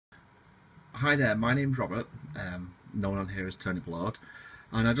Hi there, my name's Robert, known on here as Turniplord,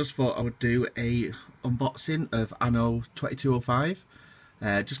 and I just thought I would do a unboxing of Anno 2205.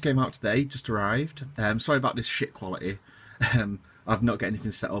 Just came out today, just arrived. Sorry about this shit quality. I've not got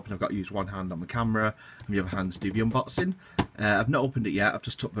anything set up and I've got to use one hand on the camera and the other hand to do the unboxing. I've not opened it yet, I've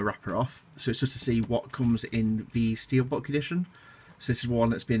just took the wrapper off, so it's just to see what comes in the Steelbook edition. So this is one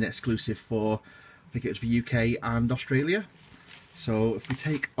that's been exclusive for, I think it was the UK and Australia. So if we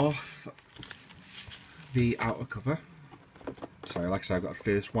take off the outer cover, sorry, like I said, I've got to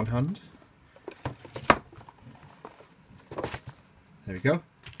do this one hand. There we go.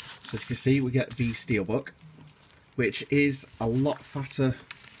 So as you can see, we get the Steelbook, which is a lot fatter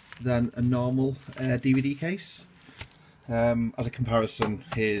than a normal DVD case. As a comparison,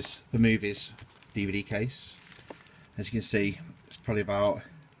 here's the movies DVD case. As you can see, it's probably about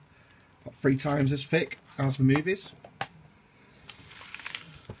 3 times as thick as the movies.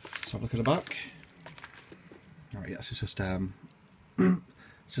 Let's have a look at the back. Alright, yes, it's just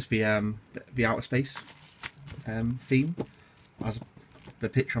it's just the outer space theme, as the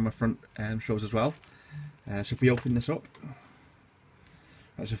picture on the front shows as well. So if we open this up,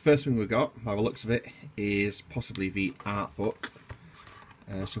 right, so the first thing we've got, by the looks of it, is possibly the art book.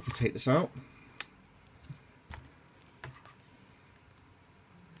 So if we take this out,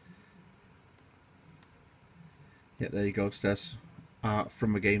 yeah, there you go. It says art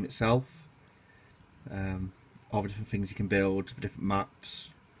from the game itself. All the different things you can build, the different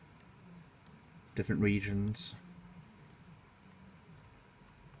maps, different regions.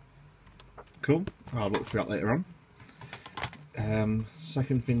 Cool. I'll look for that later on.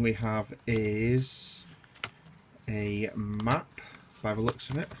 Second thing we have is a map, by the looks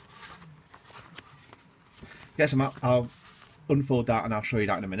of it. Yes, a map. I'll unfold that and I'll show you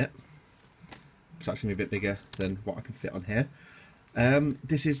that in a minute. It's actually a bit bigger than what I can fit on here.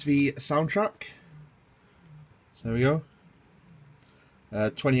 This is the soundtrack. So there we go.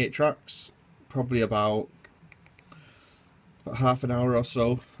 28 tracks, probably about half an hour or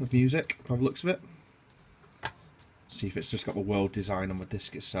so of music, by the looks of it. See if it's just got the world design on the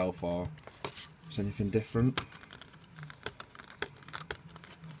disc itself or if there's anything different.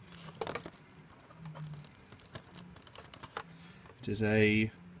 It is a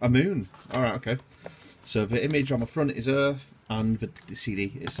moon. Alright, okay. So the image on the front is Earth and the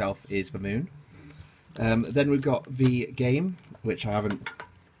CD itself is the moon. Then we've got the game, which I haven't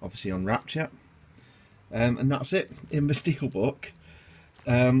obviously unwrapped yet. And that's it in the Steelbook.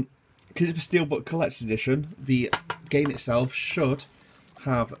 Because it's a Steelbook Collector's Edition, the game itself should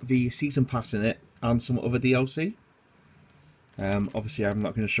have the Season Pass in it and some other DLC. Obviously I'm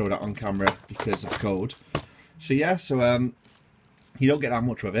not going to show that on camera because of code. So yeah, so you don't get that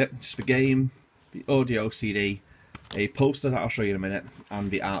much of it. Just the game, the audio CD, a poster that I'll show you in a minute,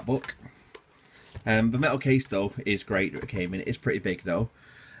 and the art book. The metal case though is great that it came in. It's pretty big though.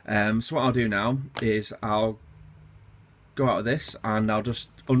 So what I'll do now is I'll go out of this and I'll just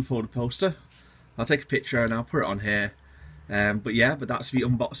unfold the poster. I'll take a picture and I'll put it on here. But that's the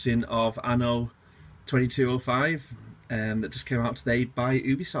unboxing of Anno 2205 that just came out today by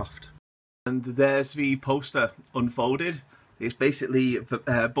Ubisoft. And there's the poster unfolded. It's basically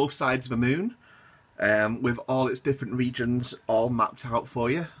both sides of the moon, with all its different regions all mapped out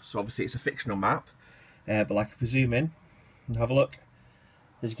for you. So obviously it's a fictional map, but like if we zoom in and have a look,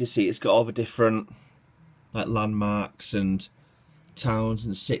 as you can see, it's got all the different like landmarks and towns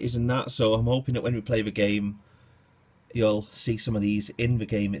and cities and that. So I'm hoping that when we play the game, you'll see some of these in the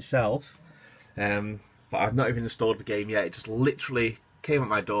game itself. But I've not even installed the game yet. It just literally came at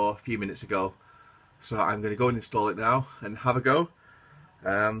my door a few minutes ago. So I'm going to go and install it now and have a go.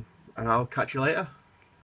 And I'll catch you later.